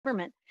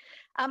government.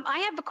 I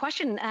have a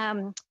question.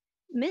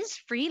 Ms.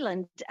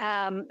 Freeland,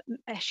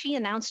 she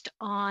announced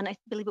on, I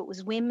believe it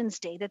was Women's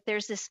Day, that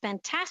there's this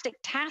fantastic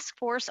task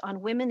force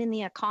on women in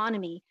the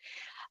economy.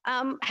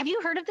 Have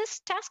you heard of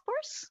this task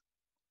force?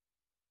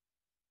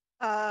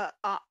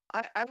 I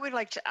would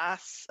like to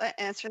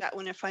answer that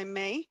one if I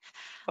may.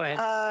 Go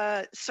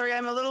ahead. Sorry,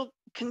 I'm a little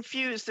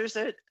confused. There's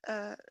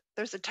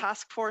a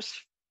task force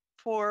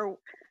for.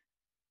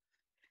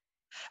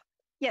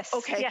 Yes.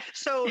 Okay. Yeah.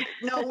 So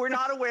no, we're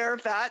not aware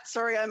of that.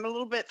 Sorry, I'm a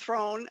little bit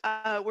thrown.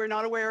 We're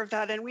not aware of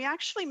that, and we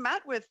actually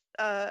met with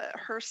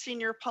her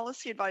senior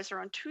policy advisor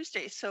on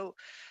Tuesday. So,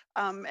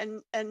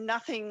 and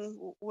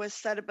nothing was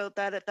said about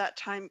that at that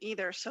time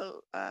either.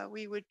 So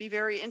we would be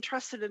very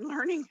interested in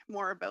learning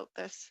more about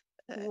this.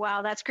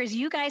 Wow, that's crazy.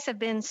 You guys have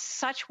been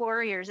such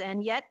warriors,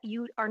 and yet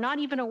you are not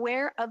even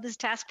aware of this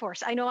task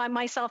force. I know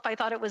I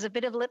thought it was a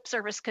bit of lip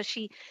service because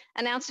she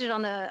announced it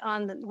on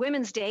the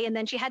Women's Day, and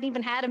then she hadn't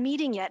even had a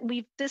meeting yet.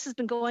 And this has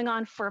been going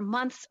on for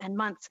months and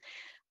months.